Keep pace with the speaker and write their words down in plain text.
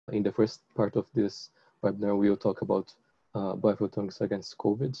in the first part of this webinar, we will talk about biophotonics against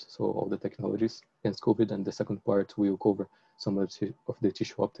COVID, so all the technologies against COVID, and the second part we will cover some of the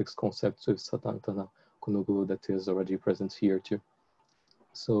tissue optics concepts with Satantana Kunuglu that is already present here too.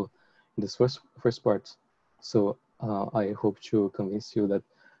 So in this first part, so I hope to convince you that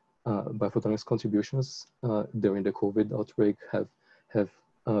biophotonics contributions during the COVID outbreak have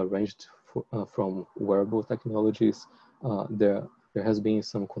ranged from wearable technologies. There has been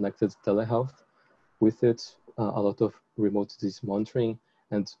some connected telehealth with it, a lot of remote disease monitoring,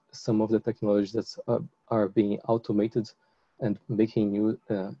 and some of the technologies that are being automated and making new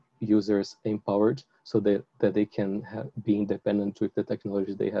users empowered so that they can be independent with the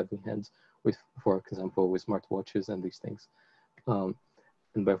technology they have in hand with, for example, with smartwatches and these things. And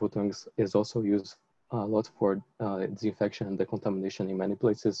biophotonics is also used a lot for disinfection and decontamination in many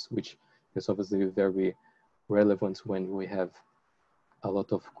places, which is obviously very relevant when we have a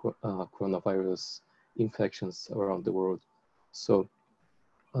lot of coronavirus infections around the world. So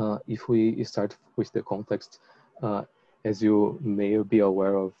if we start with the context, as you may be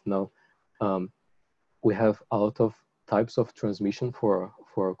aware of now, we have a lot of types of transmission for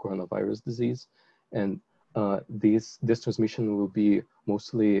coronavirus disease, and this transmission will be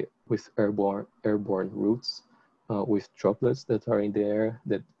mostly with airborne routes, with droplets that are in the air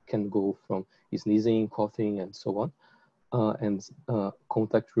that can go from sneezing, coughing, and so on, and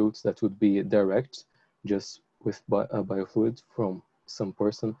contact routes that would be direct, just with biofluid from some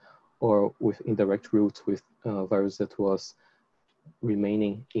person, or with indirect routes with virus that was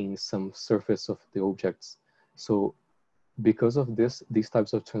remaining in some surface of the objects. So because of these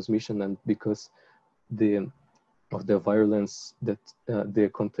types of transmission, and because of the virulence that the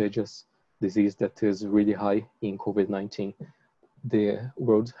contagious disease that is really high in COVID-19, the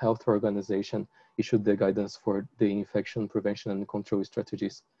World Health Organization issued the guidance for the infection prevention and control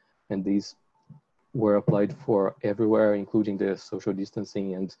strategies. And these were applied for everywhere, including the social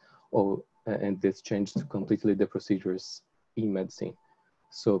distancing and all, and this changed completely the procedures in medicine.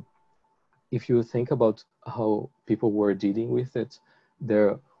 So if you think about how people were dealing with it,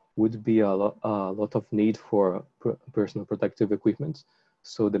 there would be a lot of need for personal protective equipment.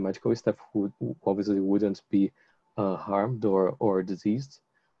 So the medical staff obviously wouldn't be harmed or diseased.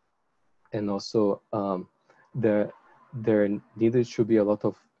 And also there needed to be a lot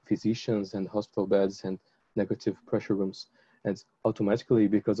of physicians and hospital beds and negative pressure rooms. And automatically,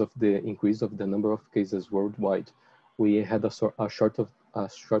 because of the increase of the number of cases worldwide, we had a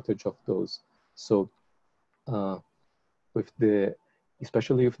shortage of those. So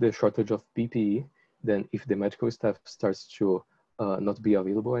especially with the shortage of PPE, then if the medical staff starts to not be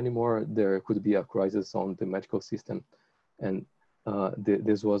available anymore, there could be a crisis on the medical system. And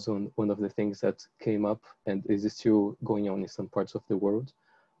this was one of the things that came up and is still going on in some parts of the world.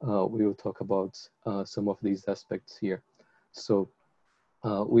 We will talk about some of these aspects here. So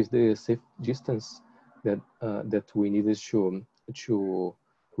with the safe distance that we needed to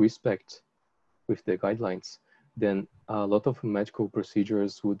respect with the guidelines, then a lot of medical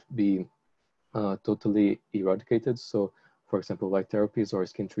procedures would be totally eradicated. So for example, light therapies or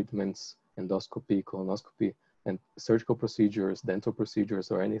skin treatments, endoscopy, colonoscopy, and surgical procedures, dental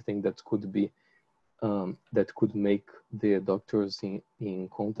procedures, or anything that could be that could make the doctors in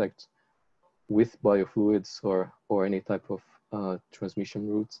contact with biofluids or any type of transmission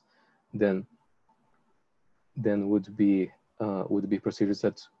routes, then would be procedures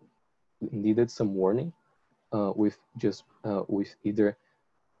that needed some warning with either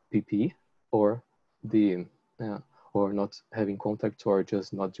PP or or not having contact, or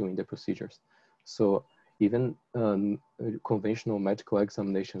just not doing the procedures. So even conventional medical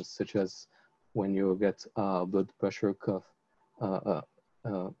examinations, such as when you get a blood pressure cuff, or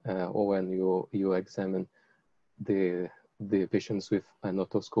when you examine the patients with an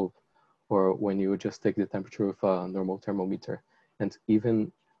otoscope, or when you just take the temperature with a normal thermometer, and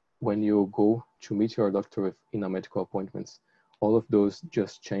even when you go to meet your doctor in a medical appointments, all of those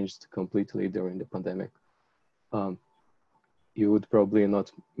just changed completely during the pandemic. You would probably not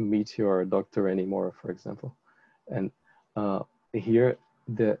meet your doctor anymore, for example. And here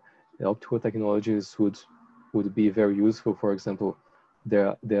the optical technologies would be very useful. For example,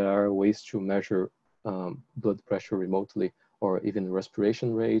 there are ways to measure blood pressure remotely, or even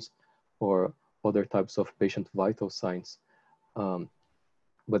respiration rate, or other types of patient vital signs.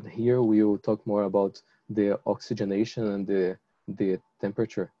 But here we will talk more about the oxygenation and the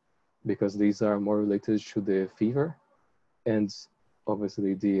temperature, because these are more related to the fever and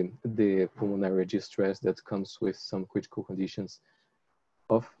obviously the pulmonary distress that comes with some critical conditions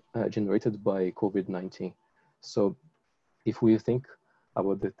generated by COVID-19. So if we think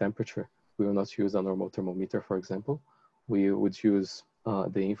about the temperature, we will not use a normal thermometer, for example. We would use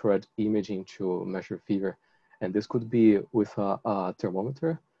the infrared imaging to measure fever. And this could be with a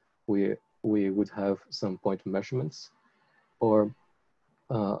thermometer. We would have some point measurements, or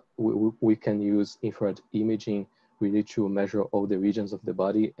we can use infrared imaging really to measure all the regions of the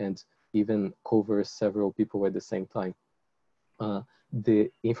body and even cover several people at the same time.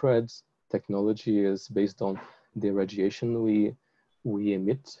 The infrared technology is based on the radiation we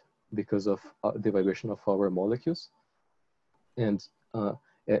emit because of the vibration of our molecules. And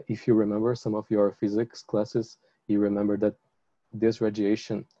if you remember some of your physics classes, you remember that this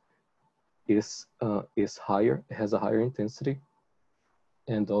radiation is higher, it has a higher intensity,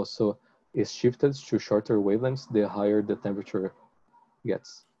 and also is shifted to shorter wavelengths the higher the temperature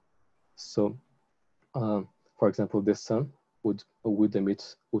gets. So, for example, the sun would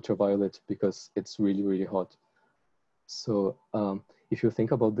emit ultraviolet because it's really, really hot. So if you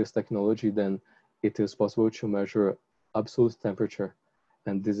think about this technology, then it is possible to measure absolute temperature.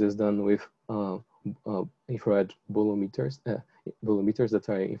 And this is done with infrared bolometers, bolometers that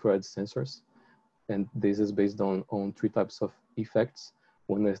are infrared sensors. And this is based on three types of effects.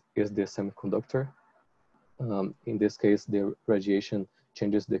 One is the semiconductor. In this case, the radiation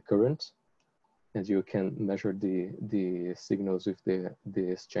changes the current, and you can measure the signals with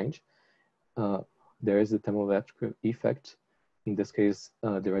the exchange. There is the thermoelectric effect. In this case,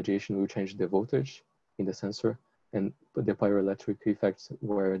 the radiation will change the voltage in the sensor, and the pyroelectric effect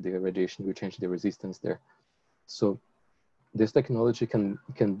where the radiation will change the resistance there. So this technology can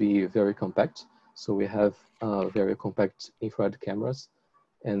be very compact. So we have very compact infrared cameras,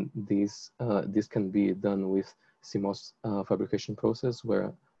 and this can be done with CMOS fabrication process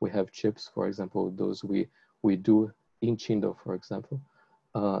where we have chips, for example, those we do in Tyndall, for example.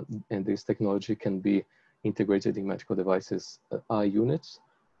 And this technology can be integrated in medical devices. A unit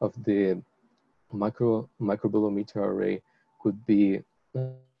of the microbolometer array could be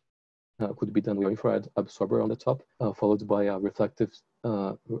done with an infrared absorber on the top, followed by a reflective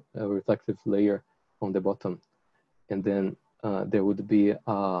layer on the bottom. And then there would be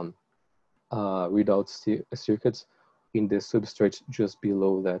a readout circuit in the substrate just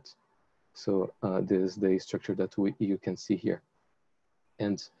below that. So this is the structure that you can see here.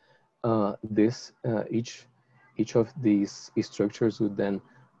 And each of these structures would then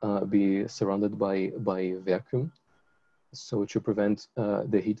be surrounded by vacuum, so to prevent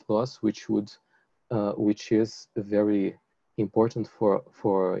the heat loss, which is very important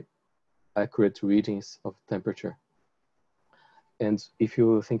for accurate readings of temperature. And if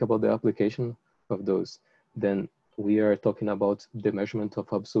you think about the application of those, then we are talking about the measurement of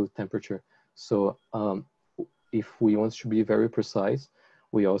absolute temperature. So if we want to be very precise,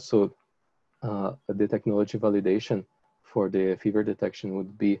 we also, the technology validation for the fever detection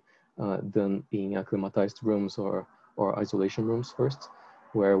would be done in acclimatized rooms or isolation rooms first,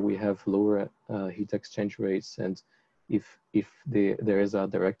 where we have lower heat exchange rates. And if there is a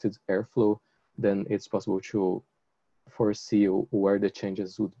directed airflow, then it's possible to foresee where the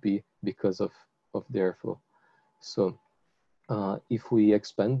changes would be because of the airflow. So if we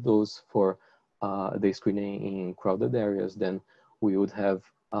expand those for the screening in crowded areas, then we would have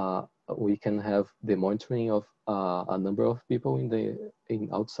we can have the monitoring of a number of people in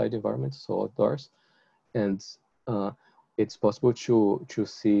outside environments, so outdoors, and it's possible to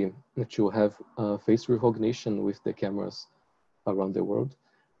have face recognition with the cameras around the world,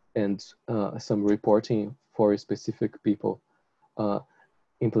 and some reporting for specific people.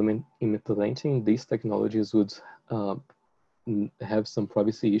 Implementing these technologies would have some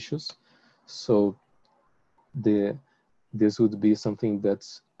privacy issues, so this would be something that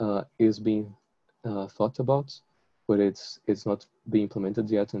is being thought about, but it's not being implemented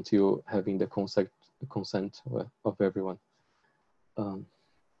yet until having the consent of everyone.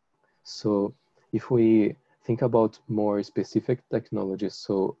 So if we think about more specific technologies,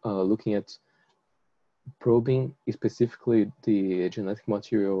 so looking at probing specifically the genetic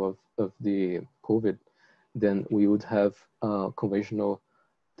material of the COVID, then we would have conventional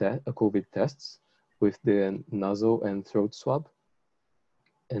COVID tests with the nasal and throat swab.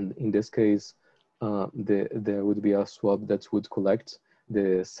 And in this case, there would be a swab that would collect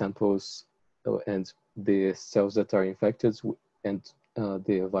the samples and the cells that are infected and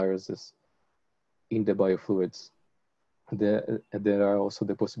the viruses in the biofluids. There are also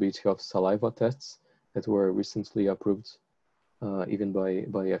the possibility of saliva tests that were recently approved even by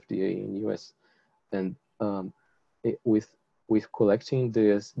FDA in US. And with collecting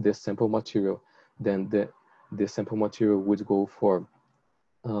this sample material, then the sample material would go for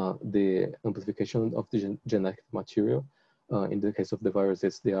the amplification of the genetic material In the case of the virus,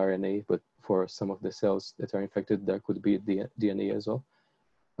 it's the RNA, but for some of the cells that are infected, there could be the DNA as well.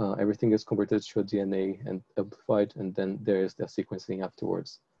 Everything is converted to a DNA and amplified, and then there is the sequencing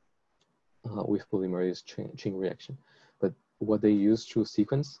afterwards with polymerase chain reaction. But what they use to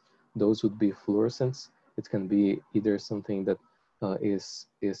sequence, those would be fluorescents. It can be either something that is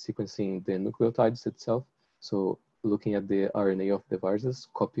sequencing the nucleotides itself, so looking at the RNA of the viruses,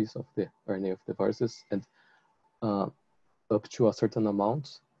 copies of the RNA of the viruses, and up to a certain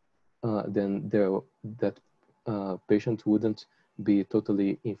amount, then that patient wouldn't be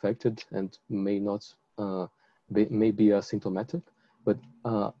totally infected and may not may be asymptomatic, but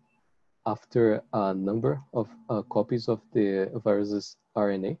after a number of copies of the virus's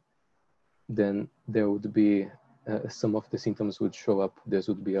RNA, then there would be some of the symptoms would show up. This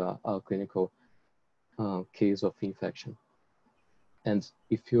would be a clinical case of infection. And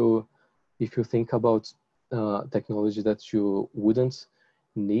if you think about technology that you wouldn't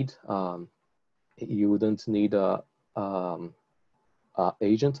need a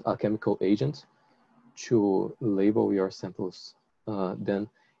chemical agent to label your samples, then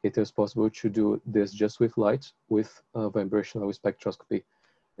it is possible to do this just with light, with vibrational spectroscopy.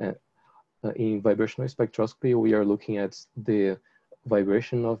 In vibrational spectroscopy, we are looking at the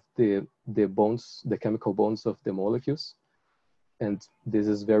vibration of the bonds, the chemical bonds of the molecules. And this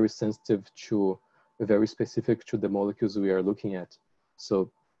is very sensitive to, very specific to the molecules we are looking at.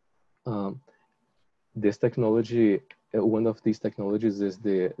 So this technology, one of these technologies is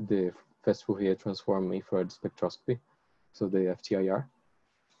the fast Fourier transform infrared spectroscopy, so the FTIR.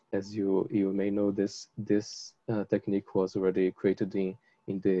 As you may know, this technique was already created in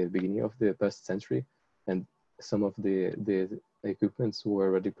the beginning of the past century, and some of the equipments were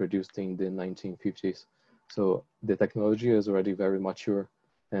already produced in the 1950s. So the technology is already very mature,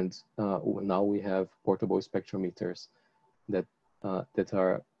 and now we have portable spectrometers that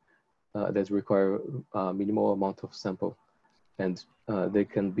require a minimal amount of sample, and they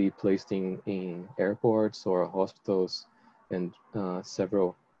can be placed in airports or hospitals and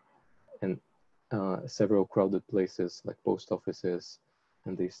several crowded places like post offices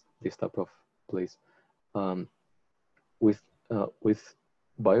and this type of place. With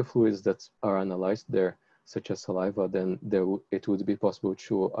biofluids that are analyzed there, such as saliva, then it would be possible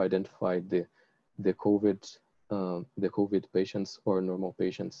to identify the COVID patients or normal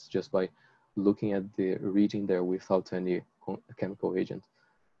patients just by looking at the reading there without any chemical agent.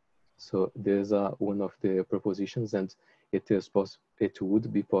 So there's one of the propositions, and it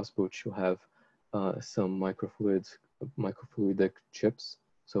would be possible to have some microfluidic chips,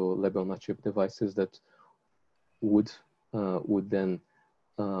 so lab-on-a-chip devices that would then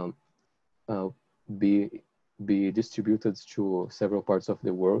be distributed to several parts of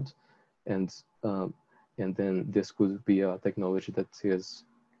the world, and then this could be a technology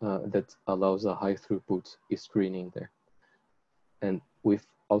that allows a high throughput screening there. And with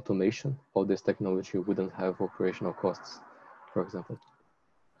automation, all this technology wouldn't have operational costs, for example.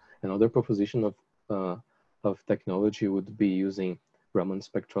 Another proposition of technology would be using Raman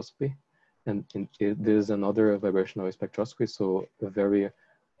spectroscopy, and there's another vibrational spectroscopy, so a very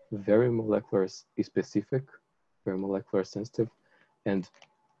molecular specific, very molecular sensitive, and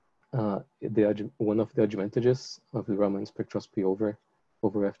one of the advantages of the Raman spectroscopy over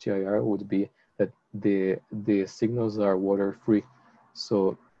FTIR would be that the signals are water-free.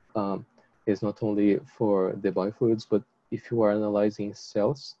 So it's not only for the biofluids, but if you are analyzing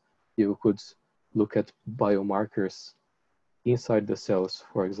cells, you could look at biomarkers inside the cells,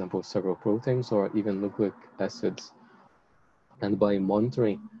 for example, several proteins or even nucleic acids. And by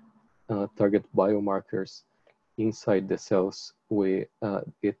monitoring target biomarkers inside the cells,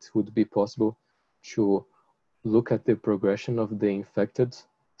 it would be possible to look at the progression of the infected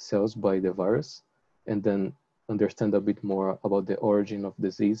cells by the virus, and then understand a bit more about the origin of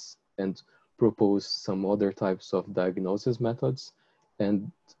disease and propose some other types of diagnosis methods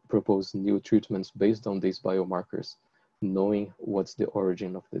and propose new treatments based on these biomarkers, knowing what's the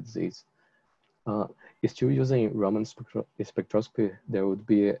origin of the disease. Still using Raman spectroscopy, there would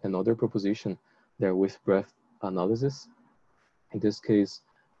be another proposition there with breath analysis. In this case,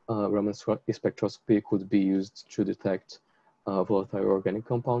 Raman spectroscopy could be used to detect volatile organic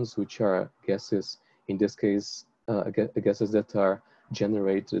compounds, which are gases, in this case, gases that are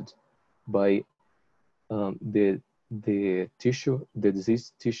generated by the tissue, the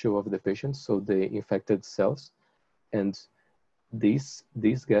diseased tissue of the patient, so the infected cells. And these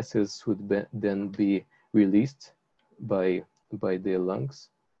gases would then be released by the lungs,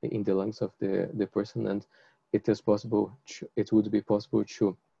 in the lungs of the person, and it would be possible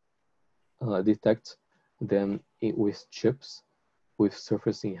to detect then with chips, with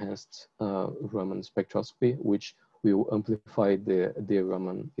surface enhanced Raman spectroscopy, which will amplify the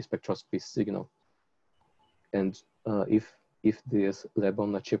Raman spectroscopy signal. And if this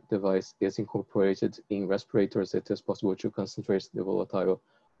lab-on-a-chip device is incorporated in respirators, it is possible to concentrate the volatile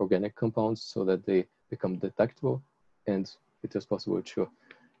organic compounds so that they become detectable, and it is possible to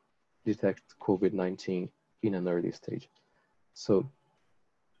detect COVID-19 in an early stage. So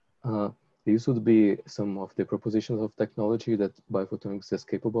these would be some of the propositions of technology that biophotonics is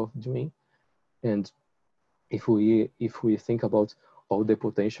capable of doing. And if we think about all the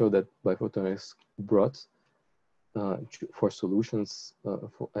potential that biophotonics brought for solutions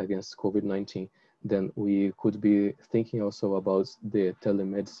against COVID-19, then we could be thinking also about the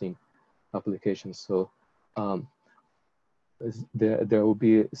telemedicine applications. So there will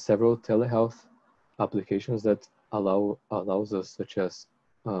be several telehealth applications that allows us, such as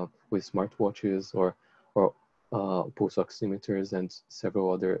with smartwatches or pulse oximeters and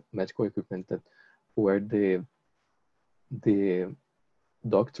several other medical equipment that where the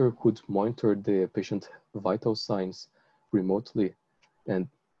doctor could monitor the patient vital signs remotely, and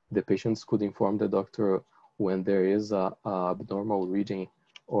the patients could inform the doctor when there is a abnormal reading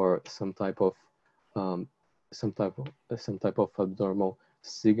or some type of abnormal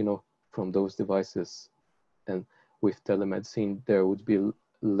signal from those devices. And with telemedicine, there would be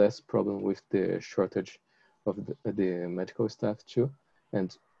less problem with the shortage of the medical staff too,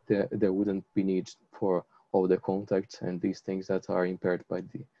 and there wouldn't be need for all the contacts and these things that are impaired by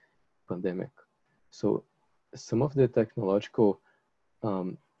the pandemic. So some of the technological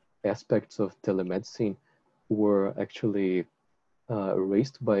aspects of telemedicine were actually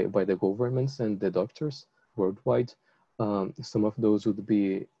raised by the governments and the doctors worldwide. Some of those would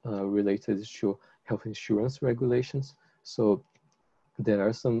be related to health insurance regulations. So there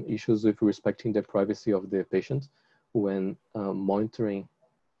are some issues with respecting the privacy of the patient when monitoring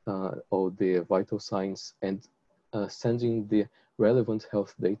all the vital signs and sending the relevant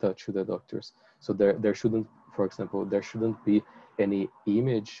health data to the doctors. So there shouldn't, for example, there shouldn't be any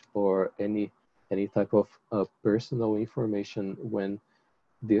image or any type of personal information when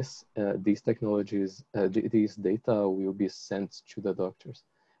these technologies, these data will be sent to the doctors.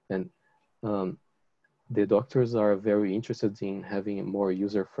 And the doctors are very interested in having more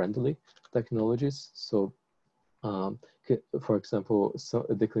user-friendly technologies. So for example,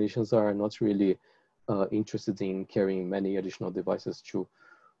 the clinicians are not really interested in carrying many additional devices to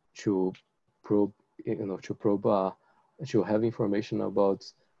probe, to have information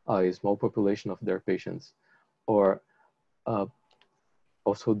about a small population of their patients. Or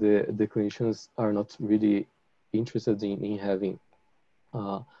also the clinicians are not really interested in having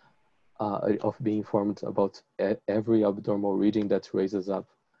of being informed about every abnormal reading that raises up.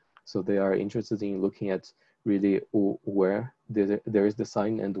 So they are interested in looking at really where there is the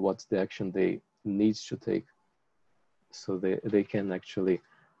sign and what's the action they need to take, so they can actually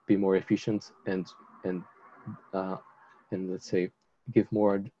be more efficient and let's say give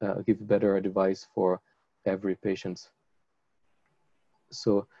better advice for every patient.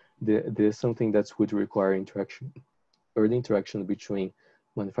 So there's something that would require early interaction between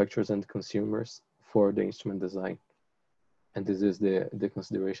manufacturers and consumers for the instrument design, and this is the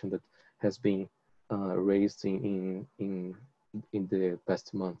consideration that has been raised in the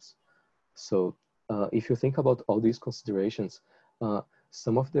past months. So if you think about all these considerations,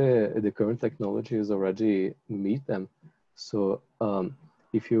 some of the current technologies already meet them. So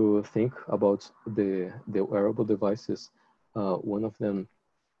if you think about the wearable devices, one of them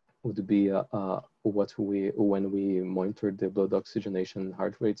would be when we monitor the blood oxygenation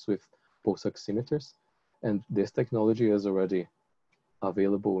heart rates with pulse oximeters, and this technology is already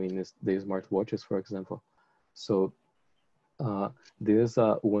available in the smartwatches, for example. So there's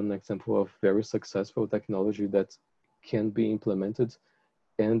one example of very successful technology that can be implemented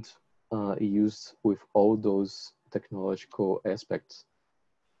and used with all those technological aspects.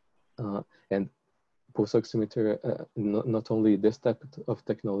 And pulse oximeter, not only this type of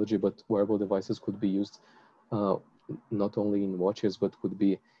technology, but wearable devices could be used not only in watches, but could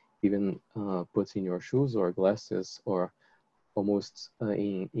be even put in your shoes or glasses, or almost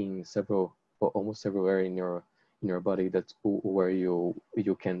almost everywhere in your body where you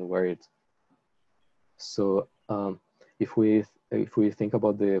can wear it. So if we think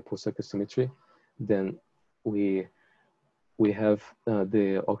about the pulse oximetry, then we have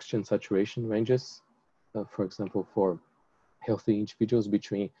the oxygen saturation ranges, for example, for healthy individuals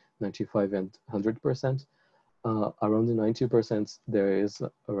between 95 and 100%. Around the 90%, there is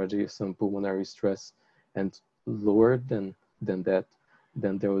already some pulmonary stress, and lower than that,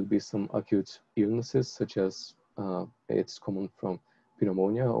 then there would be some acute illnesses, such as it's common from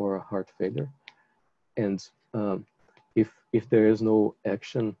pneumonia or heart failure. And if there is no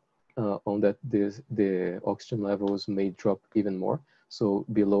action on that, the oxygen levels may drop even more. So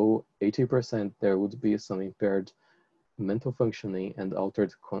below 80%, there would be some impaired mental functioning and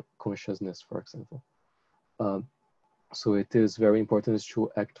altered consciousness, for example. So it is very important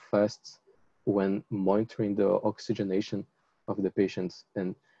to act fast when monitoring the oxygenation of the patients.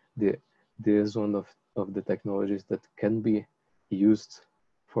 And this is one of the technologies that can be used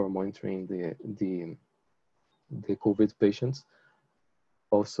for monitoring the COVID patients.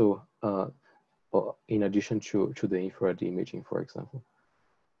 Also, in addition to the infrared imaging, for example.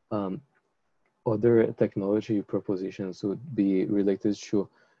 Other technology propositions would be related to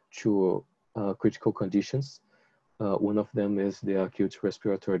critical conditions. One of them is the acute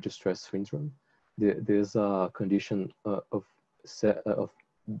respiratory distress syndrome. There's a condition of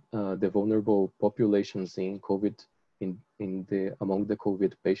the vulnerable populations in COVID, among the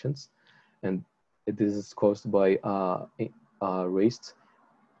COVID patients, and this is caused by raised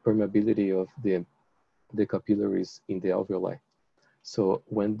permeability of the capillaries in the alveoli. So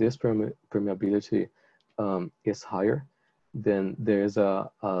when this permeability is higher, then there's a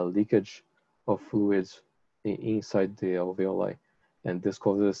leakage of fluids inside the alveoli, and this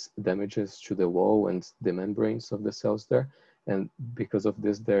causes damages to the wall and the membranes of the cells there. And because of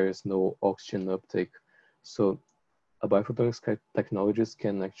this, there is no oxygen uptake. So biophotonics technologies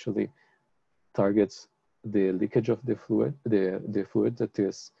can actually target the leakage of the fluid, the fluid that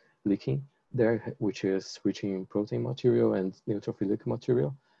is leaking there, which is rich in protein material and neutrophilic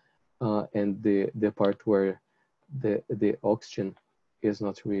material, and the part where the oxygen is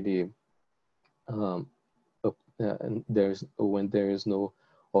not really and when there is no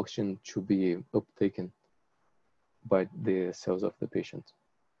oxygen to be uptaken by the cells of the patient.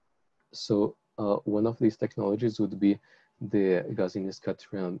 So one of these technologies would be the Gaussian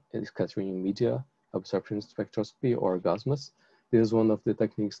scattering media absorption spectroscopy, or GASMAS. This is one of the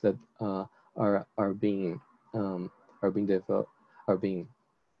techniques that are being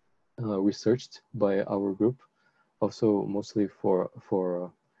researched by our group, also mostly for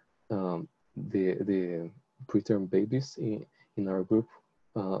the preterm babies in our group.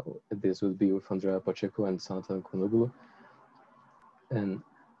 This would be with Andrea Pacheco and Sanatan Konoglu. And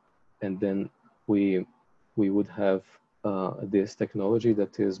then we would have this technology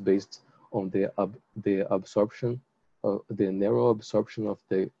that is based on the absorption, the narrow absorption of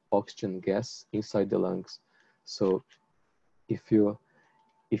the oxygen gas inside the lungs. So if you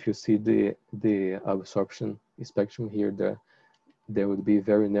see the absorption spectrum here, there would be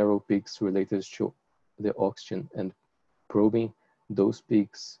very narrow peaks related to the oxygen, and probing those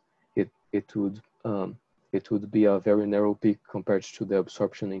peaks, it would be a very narrow peak compared to the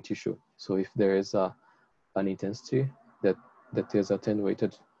absorption in tissue. So if there is an intensity that is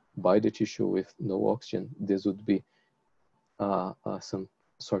attenuated by the tissue with no oxygen, this would be some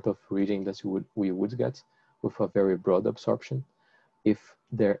sort of reading that we would get with a very broad absorption. If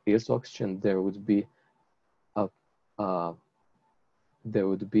there is oxygen, there would be an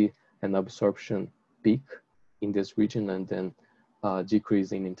absorption peak in this region, and then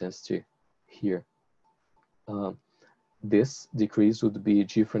decrease in intensity here. This decrease would be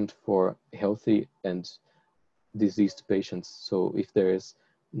different for healthy and diseased patients. So if there is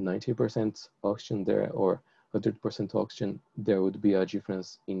 90% oxygen there or 100% oxygen, there would be a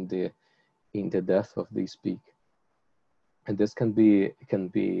difference in the depth of this peak. And this can be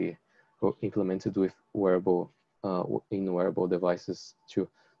implemented with wearable devices too.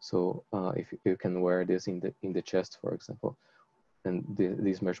 So if you can wear this in the chest, for example, and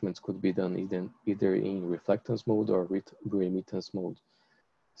these measurements could be done either in reflectance mode or remittance mode.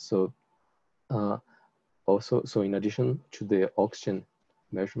 So also, so in addition to the oxygen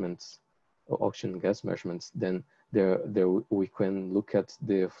measurements, or oxygen gas measurements, then there we can look at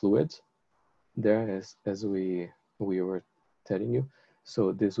the fluid there, as we were telling you.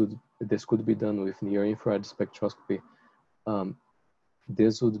 So this could be done with near infrared spectroscopy.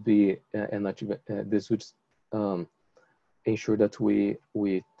 This would be this would ensure that we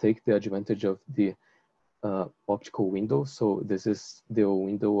take the advantage of the optical window. So this is the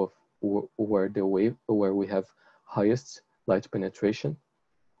window of where we have highest light penetration.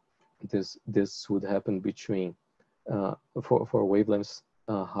 This would happen between for wavelengths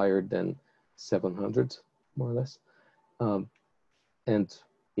higher than 700, more or less, and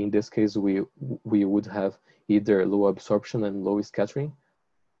in this case we would have either low absorption and low scattering,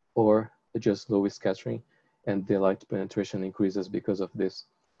 or just low scattering, and the light penetration increases because of this.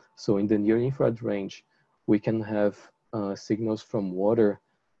 So in the near infrared range, we can have signals from water,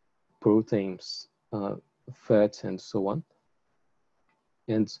 proteins, fat, and so on.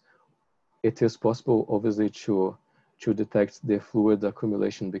 And it is possible, obviously, to detect the fluid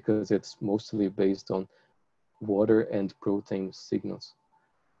accumulation because it's mostly based on water and protein signals.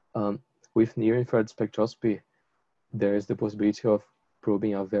 With near-infrared spectroscopy, there is the possibility of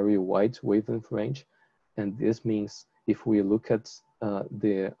probing a very wide wavelength range. And this means if we look at a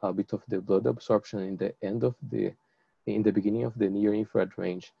bit of the blood absorption in the beginning of the near-infrared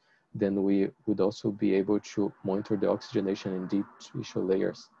range, then we would also be able to monitor the oxygenation in deep tissue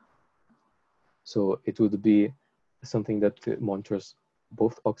layers. So it would be something that monitors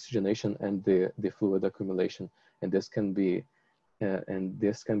both oxygenation and the fluid accumulation, and this can be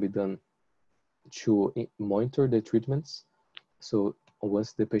done to monitor the treatments. So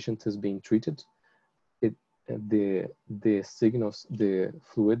once the patient is being treated, the signals, the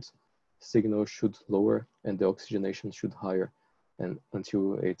fluid signal should lower and the oxygenation should higher, and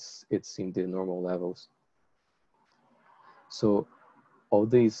until it's in the normal levels. So all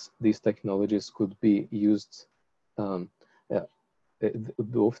these technologies could be used.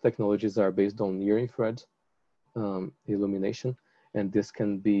 Both technologies are based on near-infrared illumination, and this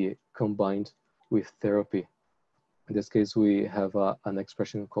can be combined with therapy. In this case, we have an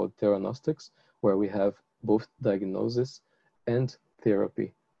expression called theranostics, where we have both diagnosis and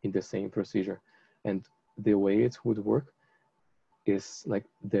therapy in the same procedure. And the way it would work is like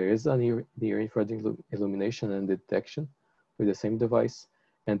there is a near-infrared illumination and detection with the same device,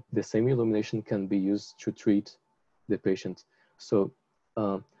 and the same illumination can be used to treat the patient. So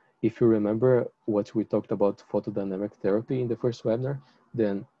if you remember what we talked about photodynamic therapy in the first webinar,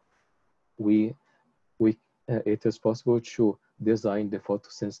 then it is possible to design the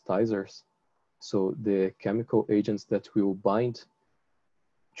photosensitizers, so the chemical agents that will bind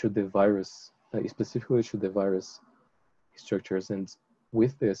to the virus, specifically to the virus structures. And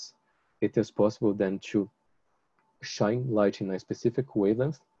with this, it is possible then to shine light in a specific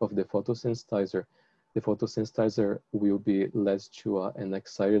wavelength of the photosensitizer. The photosensitizer will be led to an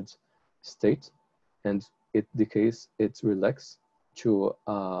excited state, and it decays, it relaxes to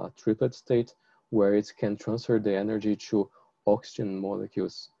a triplet state where it can transfer the energy to oxygen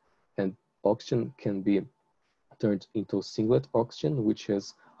molecules. And oxygen can be turned into singlet oxygen, which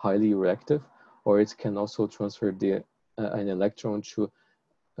is highly reactive, or it can also transfer an electron to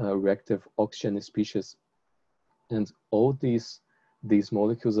reactive oxygen species. And all these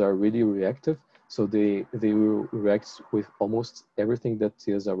molecules are really reactive, so they will react with almost everything that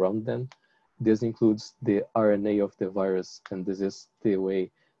is around them. This includes the RNA of the virus, and this is the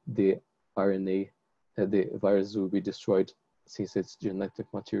way the RNA, the virus will be destroyed since its genetic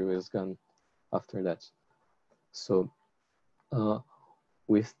material is gone after that. So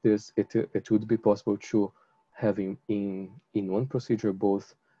with this, it would be possible to have in one procedure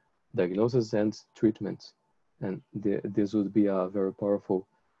both diagnosis and treatment. And this would be a very powerful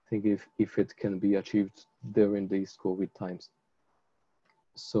thing if it can be achieved during these COVID times.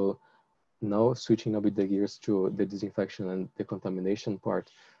 So now switching a bit the gears to the disinfection and the contamination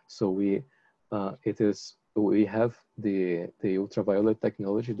part. So we have the ultraviolet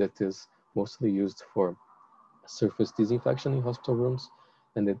technology that is mostly used for surface disinfection in hospital rooms,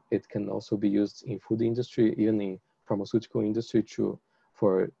 and it can also be used in food industry, even in pharmaceutical industry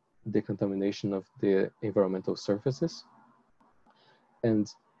for decontamination of the environmental surfaces.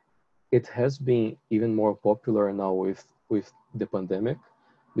 And it has been even more popular now with the pandemic,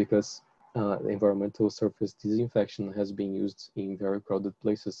 because environmental surface disinfection has been used in very crowded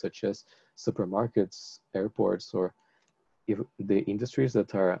places such as supermarkets, airports, or the industries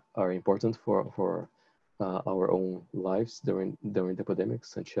that are important for our own lives during the pandemic,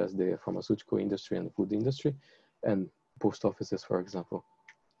 such as the pharmaceutical industry and the food industry, and post offices, for example.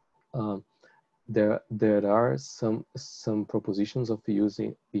 There are some propositions of the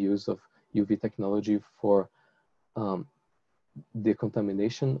use of UV technology for the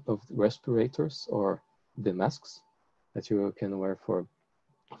contamination of respirators or the masks that you can wear for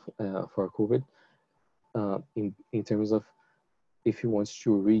COVID. In terms of if you want to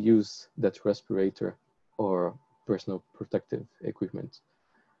reuse that respirator or personal protective equipment.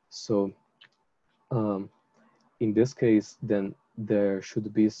 So in this case, then there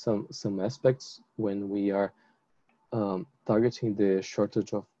should be some aspects when we are targeting the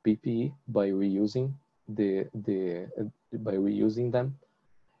shortage of PPE by reusing them,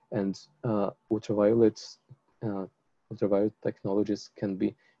 and ultraviolet technologies can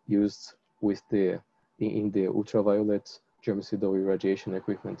be used with in the ultraviolet germicidal irradiation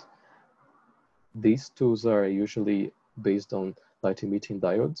equipment. These tools are usually based on light emitting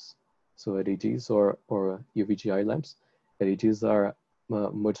diodes. So LEDs or UVGI lamps. LEDs are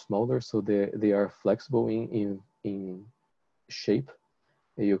much smaller, so they are flexible in shape.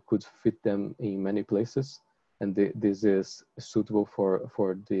 You could fit them in many places, and this is suitable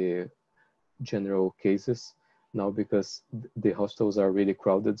for the general cases now, because the hospitals are really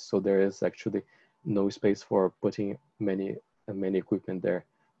crowded, so there is actually no space for putting many equipment there.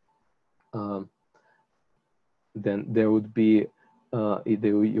 Then there would be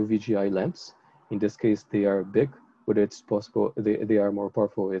the UVGI lamps. In this case, they are big, but it's possible, they are more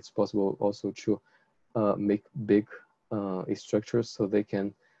powerful. It's possible also to make big structures, so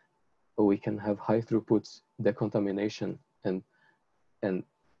we can have high throughput decontamination, and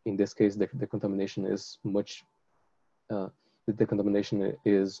in this case, the decontamination is much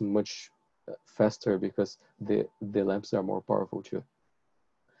faster because the lamps are more powerful too.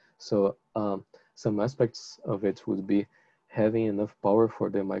 So some aspects of it would be having enough power for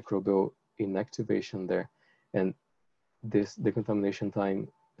the microbial inactivation there, and this decontamination time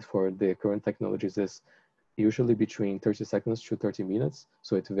for the current technologies is usually between 30 seconds to 30 minutes,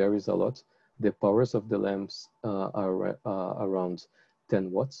 so it varies a lot. The powers of the lamps are around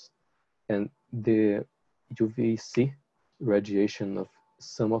 10 watts, and the UVC radiation of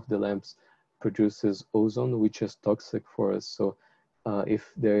some of the lamps produces ozone, which is toxic for us. So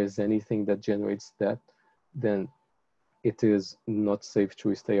if there is anything that generates that, then it is not safe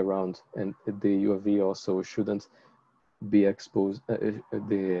to stay around, and the UV also shouldn't be exposed,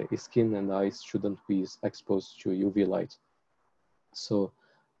 the skin and eyes shouldn't be exposed to UV light. So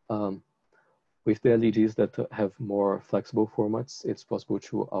with the LEDs that have more flexible formats, it's possible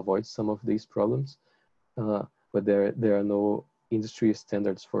to avoid some of these problems, but there are no industry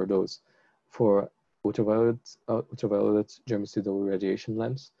standards for those. For ultraviolet germicidal radiation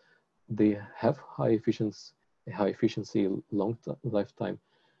lamps, they have high efficiency long lifetime,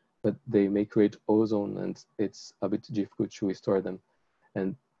 but they may create ozone, and it's a bit difficult to store them.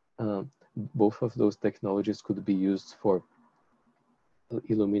 And both of those technologies could be used for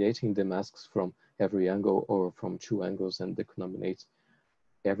illuminating the masks from every angle or from 2 angles and decontaminate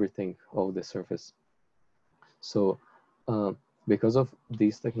everything of the surface. So because of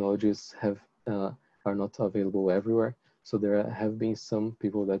these technologies are not available everywhere, so there have been some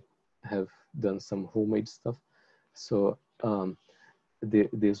people that have done some homemade stuff. So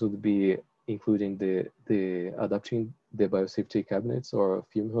this would be including the adapting the biosafety cabinets or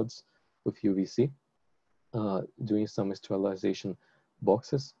fume hoods with UVC, doing some sterilization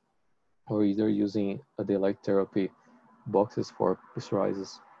boxes, or either using the light therapy boxes for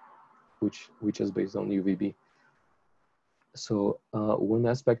psoriasis, which is based on UVB. So one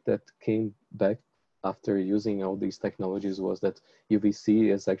aspect that came back after using all these technologies was that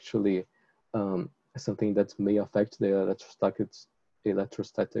UVC is actually something that may affect the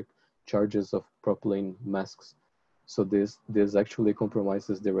electrostatic charges of propylene masks. So this actually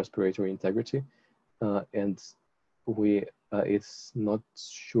compromises the respiratory integrity, and it's not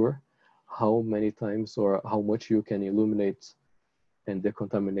sure how many times or how much you can illuminate and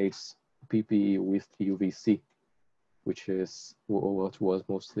decontaminate PPE with UVC, which is what was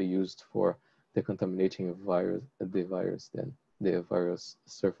mostly used for decontaminating the virus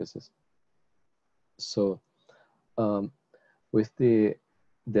surfaces. So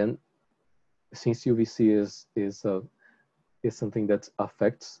since UVC is something that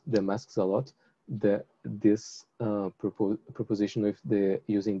affects the masks a lot, this proposition of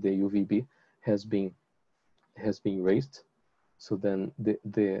using the UVB has been raised. So then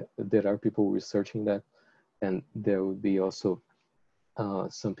there are people researching that, and there will be also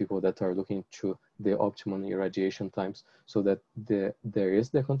some people that are looking to the optimum irradiation times, so that there is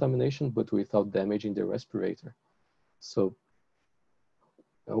decontamination but without damaging the respirator. So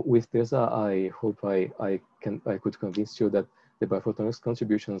with this, I hope I could convince you that the Biophotonics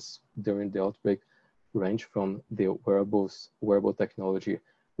contributions during the outbreak range from the wearable technology,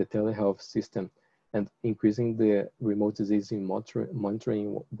 the telehealth system, and increasing the remote disease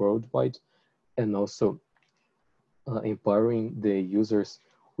monitoring worldwide, and also empowering the users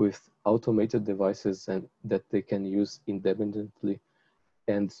with automated devices and that they can use independently,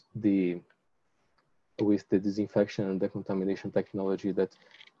 and with the disinfection and decontamination technology that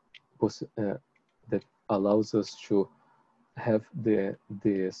allows us to have the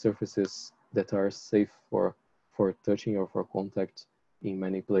surfaces that are safe for touching or for contact in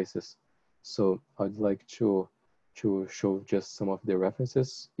many places. So I'd like to show just some of the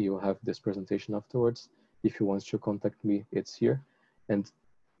references. You have this presentation afterwards. If you want to contact me, it's here. And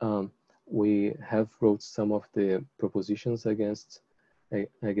we have wrote some of the propositions against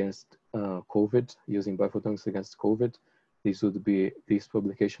COVID, using Biophotonics against COVID. These would be these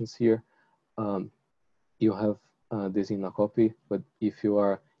publications here. You have this in a copy, but if you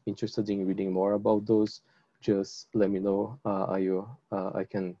are interested in reading more about those, just let me know. I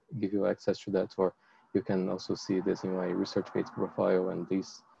can give you access to that, or you can also see this in my research-based profile and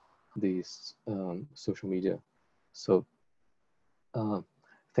these social media. So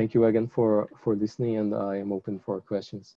thank you again for listening, and I am open for questions.